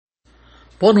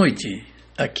Boa noite,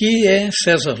 aqui é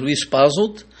César Luiz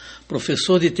Pazolt,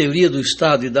 professor de Teoria do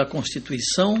Estado e da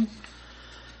Constituição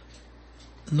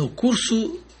no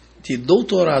curso de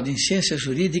doutorado em Ciência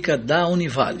Jurídica da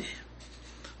Univale.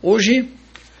 Hoje,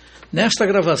 nesta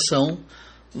gravação,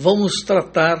 vamos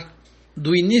tratar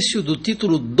do início do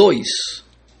título 2,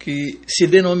 que se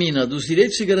denomina dos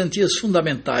direitos e garantias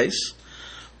fundamentais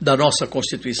da nossa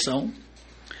Constituição,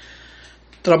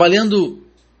 trabalhando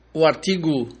o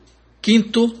artigo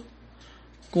 5º,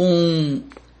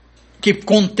 que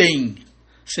contém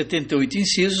 78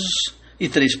 incisos e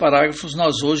 3 parágrafos.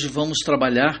 Nós hoje vamos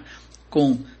trabalhar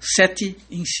com 7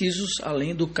 incisos,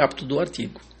 além do caput do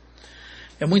artigo.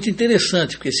 É muito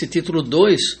interessante, porque esse título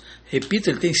 2,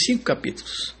 repito, ele tem 5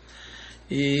 capítulos.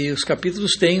 E os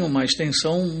capítulos têm uma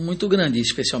extensão muito grande,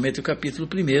 especialmente o capítulo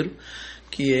 1º,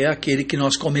 que é aquele que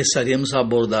nós começaremos a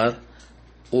abordar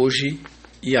hoje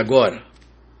e agora.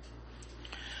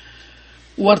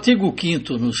 O artigo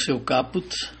 5º, no seu caput,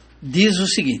 diz o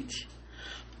seguinte: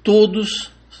 todos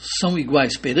são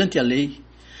iguais perante a lei,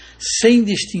 sem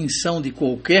distinção de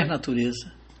qualquer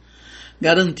natureza,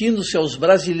 garantindo-se aos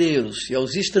brasileiros e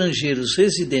aos estrangeiros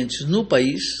residentes no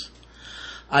país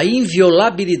a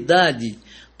inviolabilidade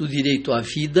do direito à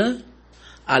vida,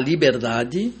 à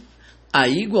liberdade, à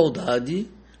igualdade,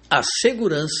 à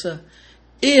segurança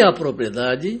e à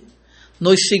propriedade,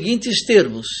 nos seguintes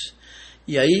termos.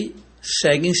 E aí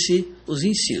seguem-se os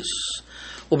incisos.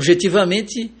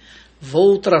 Objetivamente,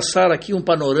 vou traçar aqui um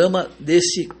panorama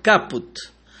desse caput.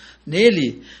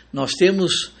 Nele, nós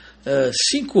temos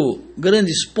 5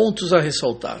 grandes pontos a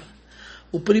ressaltar.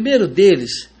 O primeiro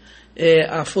deles é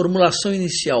a formulação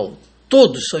inicial.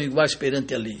 Todos são iguais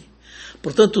perante a lei.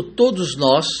 Portanto, todos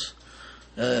nós,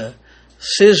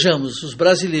 sejamos os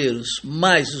brasileiros,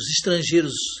 mais os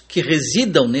estrangeiros que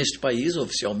residam neste país,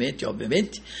 oficialmente,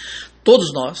 obviamente,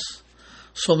 todos nós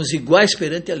somos iguais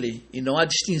perante a lei e não há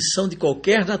distinção de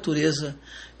qualquer natureza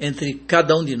entre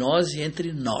cada um de nós e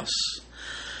entre nós.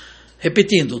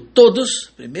 Repetindo, todos,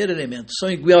 primeiro elemento,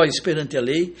 são iguais perante a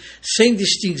lei, sem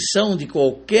distinção de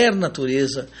qualquer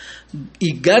natureza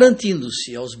e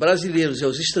garantindo-se aos brasileiros e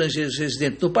aos estrangeiros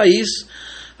residentes no país.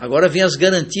 Agora vem as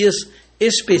garantias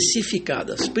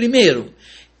especificadas. Primeiro,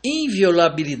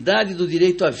 inviolabilidade do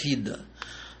direito à vida.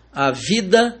 A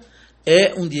vida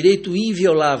é um direito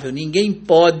inviolável. Ninguém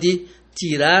pode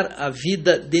tirar a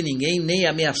vida de ninguém, nem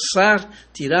ameaçar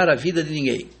tirar a vida de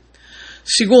ninguém.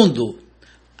 Segundo,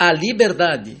 a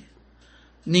liberdade.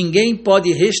 Ninguém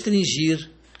pode restringir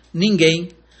ninguém,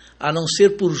 a não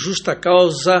ser por justa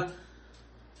causa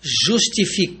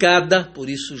justificada, por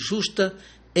isso justa,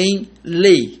 em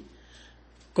lei,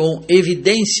 com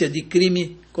evidência de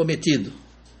crime cometido.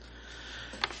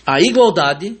 A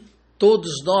igualdade.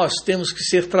 Todos nós temos que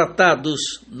ser tratados,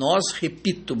 nós,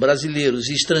 repito, brasileiros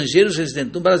e estrangeiros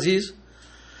residentes no Brasil,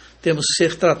 temos que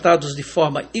ser tratados de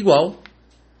forma igual.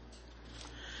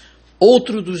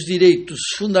 Outro dos direitos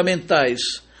fundamentais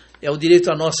é o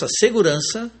direito à nossa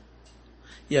segurança,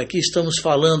 e aqui estamos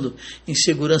falando em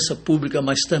segurança pública,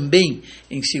 mas também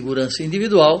em segurança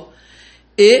individual,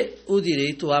 e o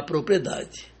direito à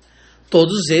propriedade.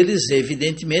 Todos eles,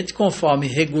 evidentemente, conforme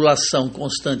regulação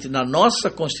constante na nossa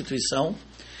Constituição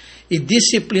e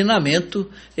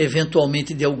disciplinamento,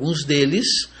 eventualmente, de alguns deles,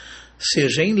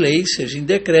 seja em lei, seja em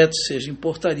decreto, seja em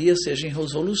portaria, seja em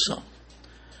resolução.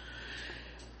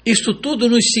 Isto tudo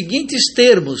nos seguintes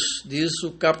termos, diz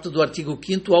o caput do artigo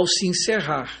 5º ao se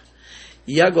encerrar.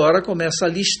 E agora começa a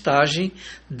listagem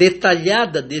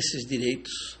detalhada desses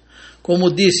direitos.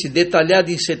 Como disse, detalhado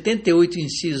em 78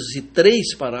 incisos e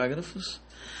 3 parágrafos,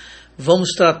 vamos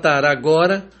tratar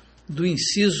agora do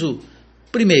inciso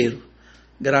 1º.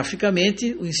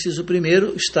 Graficamente, o inciso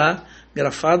 1º está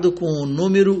grafado com o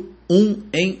número 1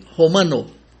 em romano.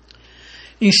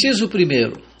 Inciso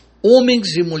 1º.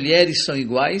 Homens e mulheres são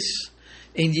iguais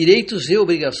em direitos e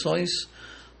obrigações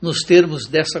nos termos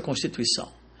dessa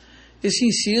Constituição. Esse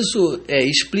inciso é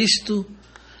explícito,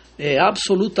 é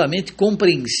absolutamente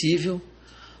compreensível,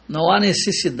 não há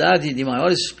necessidade de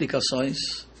maiores explicações,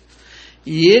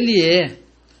 e ele é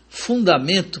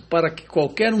fundamento para que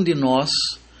qualquer um de nós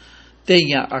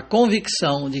tenha a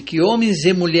convicção de que homens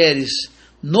e mulheres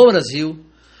no Brasil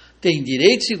têm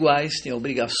direitos iguais, têm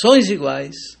obrigações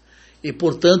iguais, e,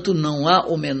 portanto, não há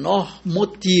o menor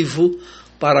motivo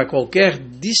para qualquer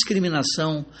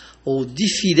discriminação ou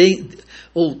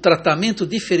tratamento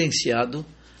diferenciado.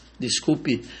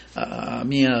 Desculpe a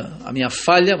minha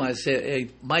falha, mas é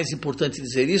mais importante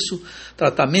dizer isso.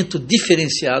 Tratamento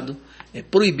diferenciado é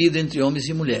proibido entre homens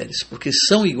e mulheres, porque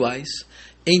são iguais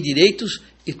em direitos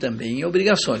e também em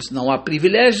obrigações. Não há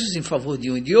privilégios em favor de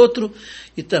um e de outro,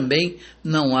 e também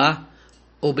não há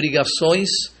obrigações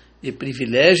e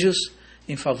privilégios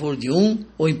em favor de um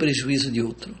ou em prejuízo de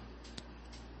outro.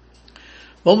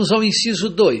 Vamos ao inciso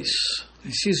 2. O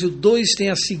inciso 2 tem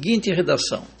a seguinte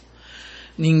redação: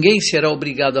 ninguém será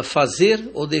obrigado a fazer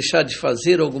ou deixar de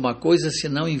fazer alguma coisa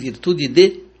senão em virtude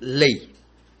de lei.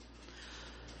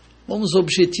 Vamos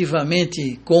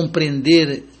objetivamente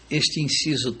compreender este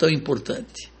inciso tão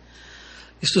importante.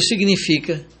 Isto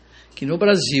significa que no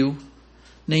Brasil,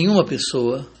 nenhuma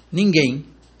pessoa, ninguém,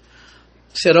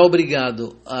 será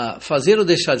obrigado a fazer ou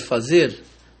deixar de fazer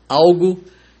algo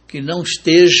que não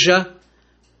esteja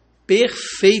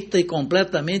perfeita e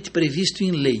completamente previsto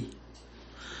em lei.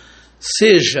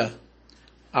 Seja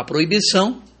a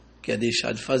proibição, que é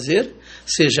deixar de fazer,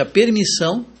 seja a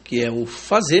permissão, que é o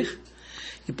fazer,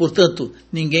 e, portanto,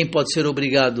 ninguém pode ser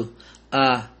obrigado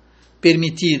a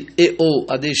permitir e ou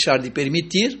a deixar de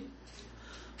permitir,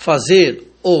 fazer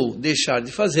ou deixar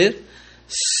de fazer,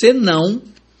 senão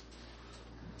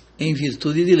em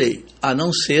virtude de lei, a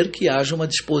não ser que haja uma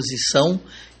disposição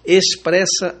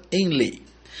expressa em lei.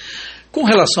 Com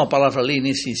relação à palavra lei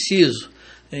nesse inciso,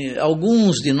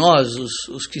 alguns de nós,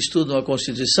 os que estudam a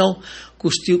Constituição,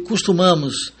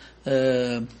 costumamos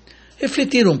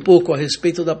refletir um pouco a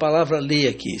respeito da palavra lei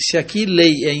aqui. Se aqui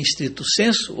lei é em estrito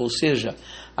senso, ou seja,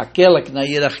 aquela que na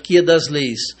hierarquia das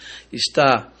leis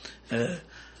está,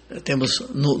 temos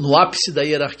no ápice da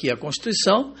hierarquia a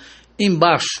Constituição,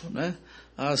 embaixo, né,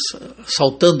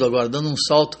 saltando agora, dando um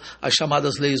salto, as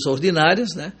chamadas leis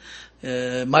ordinárias, né,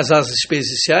 mas as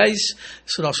especiais,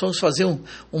 se nós formos fazer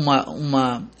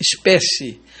uma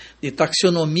espécie de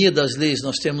taxonomia das leis,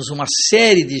 nós temos uma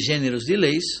série de gêneros de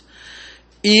leis,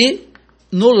 e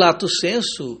no lato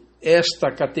sensu,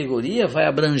 esta categoria vai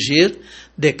abranger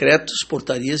decretos,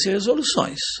 portarias e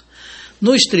resoluções.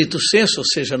 No estrito sensu, ou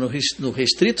seja, no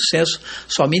restrito sensu,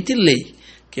 somente lei,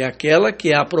 que é aquela que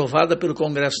é aprovada pelo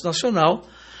Congresso Nacional,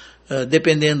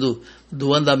 dependendo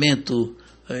do andamento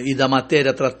e da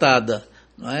matéria tratada,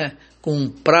 não é, com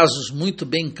prazos muito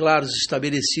bem claros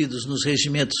estabelecidos nos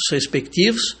regimentos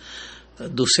respectivos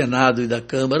do Senado e da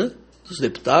Câmara dos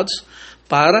Deputados,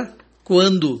 para,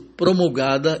 quando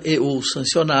promulgada e ou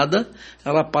sancionada,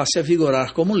 ela passe a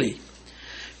vigorar como lei.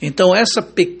 Então, essa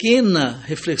pequena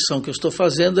reflexão que eu estou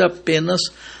fazendo é apenas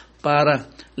para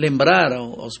lembrar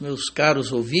aos meus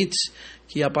caros ouvintes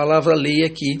que a palavra lei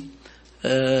aqui,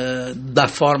 da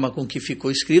forma com que ficou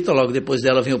escrita, logo depois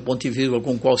dela vem o ponto e vírgula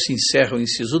com o qual se encerra o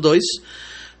inciso 2,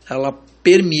 ela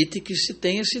permite que se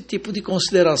tenha esse tipo de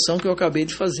consideração que eu acabei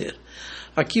de fazer.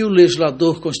 Aqui o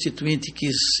legislador constituinte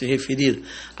quis se referir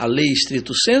à lei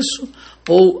estrito sensu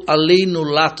ou à lei no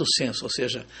lato sensu, ou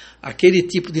seja, aquele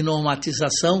tipo de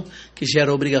normatização que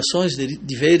gera obrigações,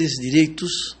 deveres,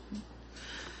 direitos.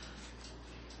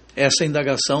 Essa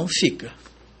indagação fica.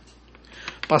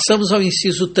 Passamos ao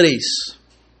inciso 3.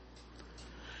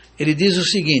 Ele diz o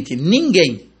seguinte: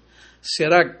 ninguém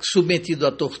será submetido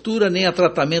a tortura nem a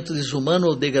tratamento desumano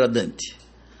ou degradante.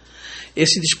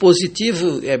 Esse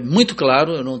dispositivo é muito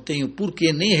claro, eu não tenho por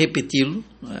que nem repeti-lo,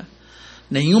 não é?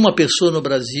 Nenhuma pessoa no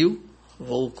Brasil,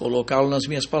 vou colocá-lo nas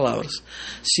minhas palavras,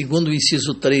 segundo o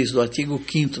inciso 3 do artigo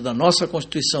 5º da nossa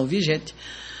Constituição vigente,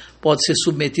 pode ser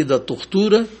submetido à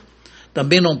tortura,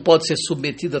 também não pode ser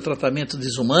submetido a tratamento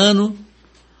desumano,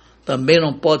 também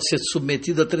não pode ser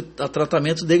submetido a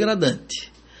tratamento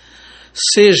degradante.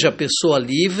 Seja pessoa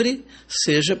livre,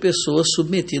 seja pessoa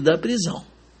submetida à prisão.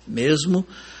 Mesmo,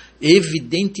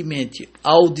 evidentemente,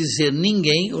 ao dizer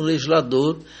ninguém, o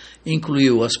legislador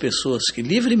incluiu as pessoas que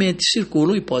livremente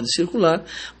circulam e podem circular,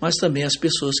 mas também as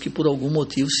pessoas que por algum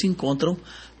motivo se encontram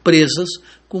presas,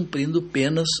 cumprindo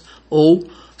penas ou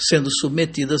sendo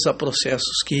submetidas a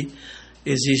processos que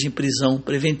exigem prisão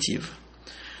preventiva.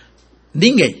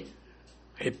 Ninguém,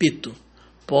 repito,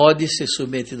 pode ser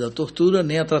submetido à tortura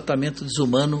nem a tratamento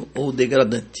desumano ou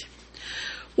degradante.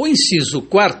 O inciso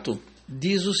 4º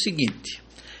diz o seguinte: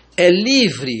 é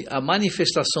livre a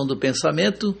manifestação do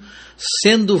pensamento,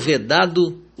 sendo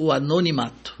vedado o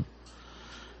anonimato.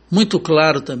 Muito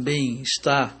claro também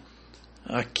está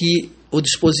aqui o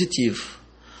dispositivo.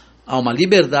 Há uma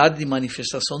liberdade de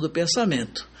manifestação do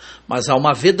pensamento, mas há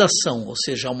uma vedação, ou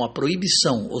seja, há uma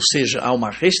proibição, ou seja, há uma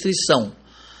restrição.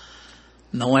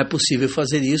 Não é possível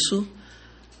fazer isso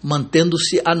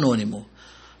mantendo-se anônimo.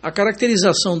 A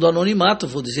caracterização do anonimato,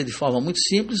 vou dizer de forma muito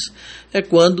simples, é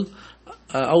quando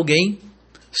alguém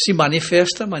se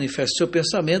manifesta seu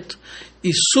pensamento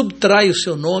e subtrai o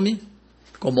seu nome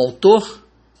como autor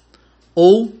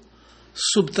ou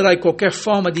subtrai qualquer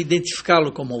forma de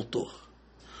identificá-lo como autor.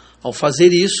 Ao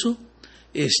fazer isso,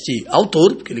 este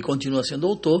autor, porque ele continua sendo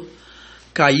autor,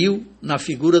 caiu na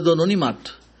figura do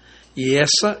anonimato. E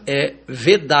essa é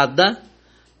vedada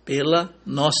pela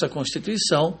nossa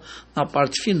Constituição, na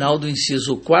parte final do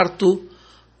inciso 4º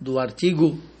do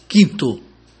artigo 5º.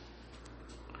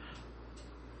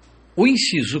 O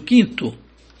inciso 5º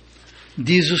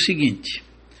diz o seguinte: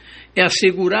 é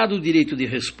assegurado o direito de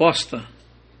resposta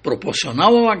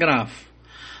proporcional ao agravo,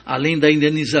 além da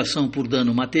indenização por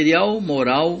dano material,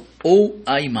 moral ou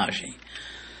à imagem.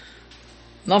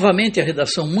 Novamente, a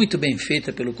redação muito bem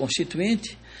feita pelo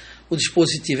Constituinte. O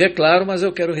dispositivo é claro, mas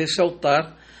eu quero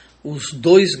ressaltar os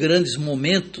dois grandes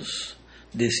momentos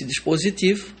desse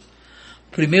dispositivo.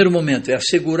 O primeiro momento é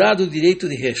assegurado o direito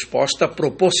de resposta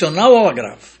proporcional ao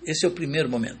agravo. Esse é o primeiro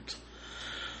momento.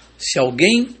 Se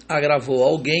alguém agravou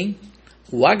alguém,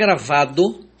 o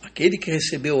agravado, aquele que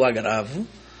recebeu o agravo,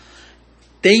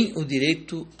 tem o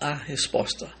direito à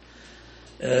resposta.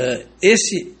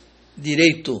 Esse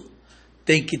direito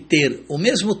tem que ter o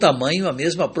mesmo tamanho, a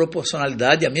mesma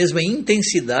proporcionalidade, a mesma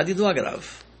intensidade do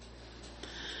agravo.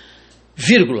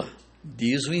 Vírgula,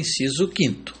 diz o inciso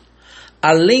 5º.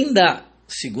 Além da,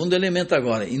 segundo elemento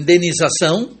agora,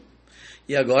 indenização,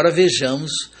 e agora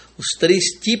vejamos os 3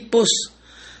 tipos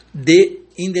de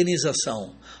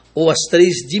indenização, ou as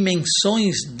 3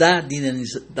 dimensões da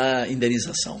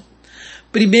indenização.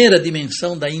 Primeira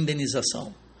dimensão da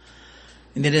indenização: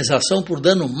 indenização por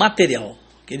dano material,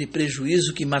 aquele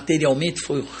prejuízo que materialmente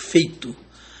foi feito,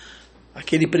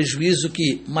 aquele prejuízo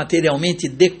que materialmente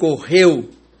decorreu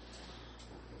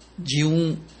de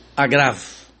um agravo.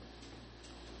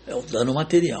 É o dano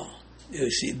material.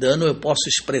 Esse dano eu posso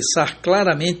expressar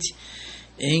claramente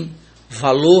em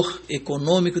valor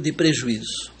econômico de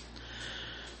prejuízo.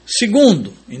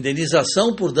 Segundo,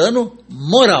 indenização por dano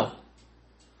moral.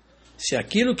 Se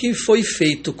aquilo que foi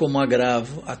feito como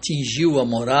agravo atingiu a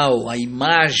moral, a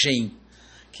imagem,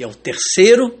 que é o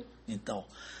terceiro, então,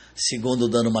 segundo,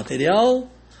 dano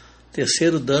material,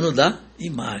 terceiro, dano da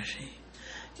imagem.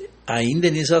 A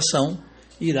indenização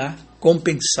irá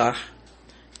compensar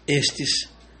estas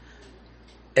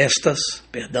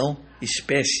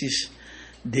espécies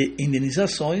de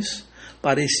indenizações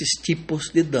para esses tipos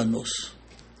de danos.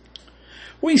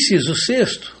 O inciso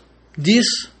 6º diz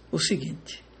o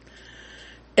seguinte: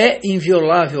 é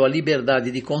inviolável a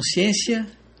liberdade de consciência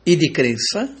e de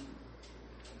crença,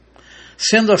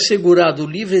 sendo assegurado o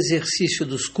livre exercício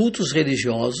dos cultos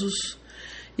religiosos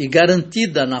e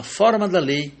garantida na forma da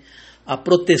lei a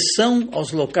proteção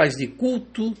aos locais de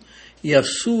culto e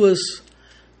às suas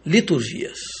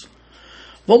liturgias.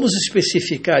 Vamos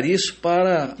especificar isso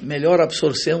para melhor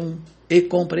absorção e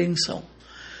compreensão.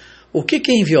 O que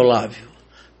é inviolável?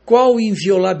 Qual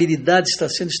inviolabilidade está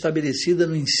sendo estabelecida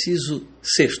no inciso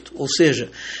 6º? Ou seja,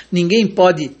 ninguém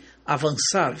pode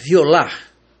avançar,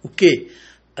 violar o quê?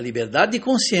 A liberdade de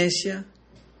consciência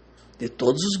de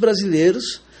todos os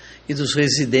brasileiros e dos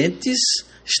residentes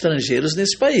estrangeiros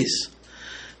nesse país.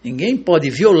 Ninguém pode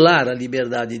violar a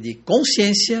liberdade de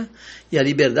consciência e a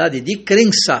liberdade de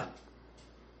crença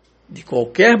de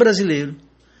qualquer brasileiro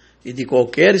e de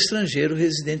qualquer estrangeiro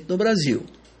residente no Brasil.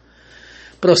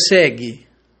 Prossegue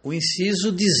o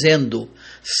inciso dizendo: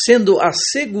 sendo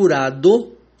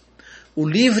assegurado o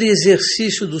livre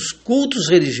exercício dos cultos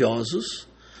religiosos,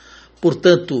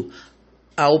 portanto,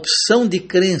 a opção de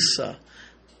crença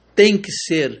tem que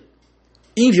ser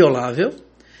inviolável,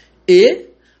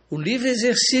 e o livre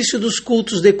exercício dos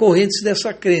cultos decorrentes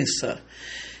dessa crença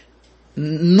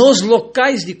nos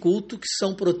locais de culto, que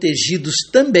são protegidos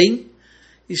também,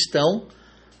 estão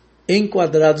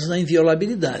enquadrados na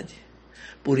inviolabilidade.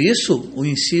 Por isso, o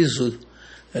inciso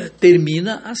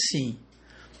termina assim: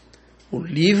 o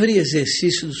livre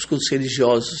exercício dos cultos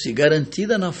religiosos e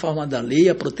garantida na forma da lei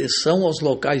a proteção aos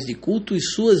locais de culto e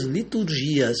suas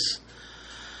liturgias.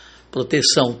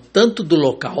 Proteção tanto do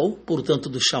local, portanto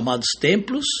dos chamados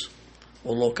templos,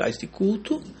 ou locais de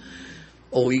culto,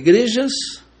 ou igrejas.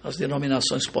 As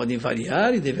denominações podem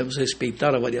variar e devemos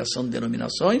respeitar a variação de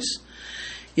denominações.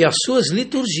 E as suas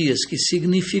liturgias, que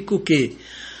significa o quê?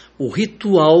 O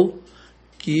ritual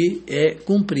que é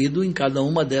cumprido em cada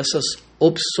uma dessas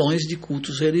opções de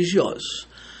cultos religiosos.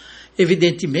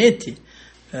 Evidentemente,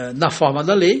 na forma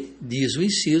da lei, diz o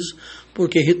inciso,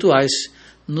 porque rituais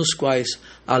nos quais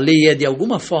a lei é de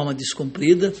alguma forma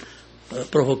descumprida,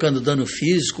 provocando dano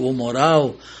físico ou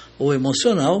moral ou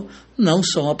emocional, não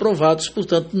são aprovados,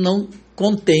 portanto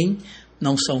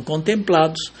não são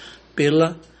contemplados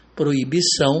pela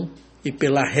proibição e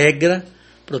pela regra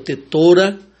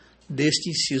protetora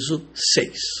deste inciso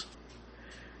 6.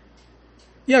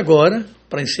 E agora,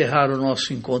 para encerrar o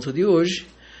nosso encontro de hoje,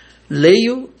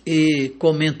 leio e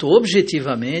comento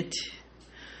objetivamente.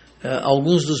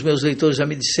 Alguns dos meus leitores já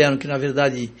me disseram que, na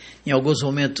verdade, em alguns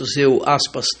momentos eu,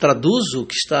 aspas, traduzo o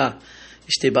que está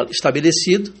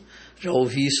estabelecido. Já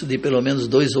ouvi isso de pelo menos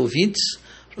 2 ouvintes.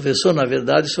 Professor, na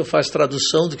verdade, o senhor faz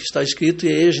tradução do que está escrito e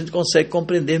aí a gente consegue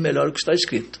compreender melhor o que está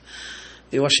escrito.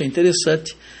 Eu achei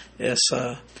interessante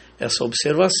essa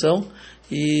observação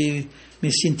e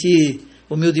me senti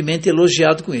humildemente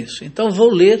elogiado com isso. Então,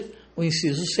 vou ler o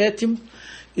inciso 7º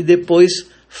e depois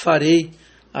farei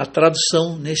a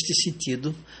tradução neste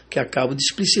sentido que acabo de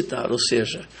explicitar, ou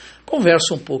seja,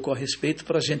 converso um pouco a respeito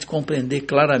para a gente compreender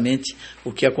claramente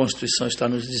o que a Constituição está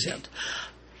nos dizendo.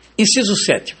 Inciso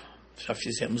 7º. Já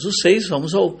fizemos o 6,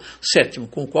 vamos ao 7º,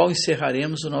 com o qual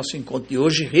encerraremos o nosso encontro de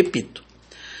hoje. Repito,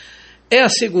 é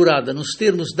assegurada nos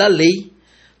termos da lei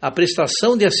a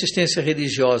prestação de assistência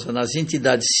religiosa nas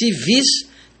entidades civis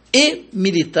e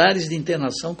militares de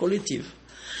internação coletiva.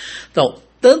 Então,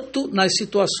 tanto nas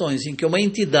situações em que uma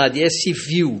entidade é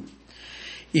civil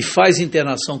e faz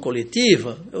internação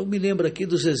coletiva, eu me lembro aqui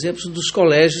dos exemplos dos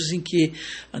colégios em que,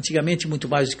 antigamente, muito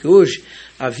mais do que hoje,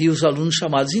 havia os alunos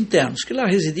chamados internos, que lá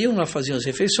residiam, lá faziam as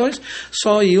refeições,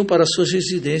 só iam para suas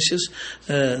residências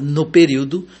no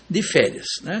período de férias,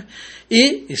 né?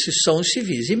 E esses são os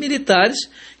civis. E militares,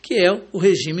 que é o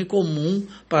regime comum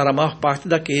para a maior parte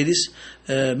daqueles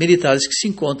militares que se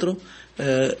encontram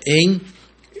em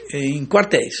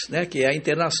quartéis, né, que é a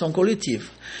internação coletiva.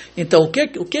 Então, o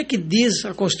que é que diz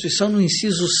a Constituição no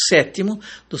inciso 7º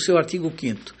do seu artigo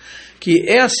 5º? Que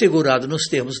é assegurado nos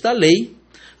termos da lei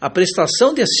a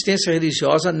prestação de assistência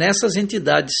religiosa nessas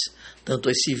entidades, tanto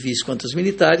as civis quanto as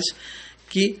militares,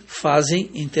 que fazem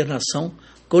internação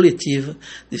coletiva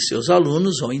de seus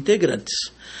alunos ou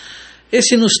integrantes.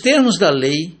 Esse, nos termos da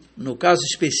lei, no caso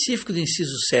específico do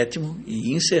inciso 7º,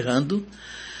 e encerrando,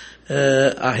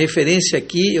 a referência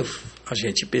aqui, a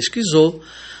gente pesquisou,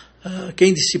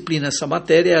 quem disciplina essa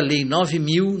matéria é a Lei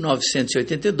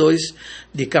 9.982,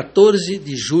 de 14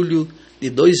 de julho de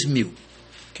 2000.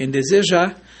 Quem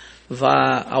desejar,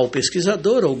 vá ao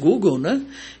pesquisador, ao Google, né,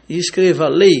 e escreva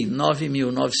Lei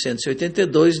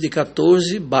 9.982, de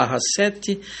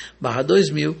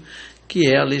 14/7/2000, que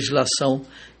é a legislação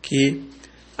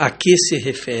a que se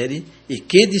refere e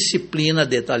que disciplina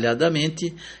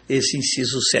detalhadamente esse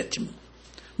inciso 7º.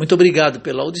 Muito obrigado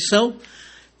pela audição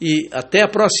e até a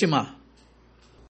próxima.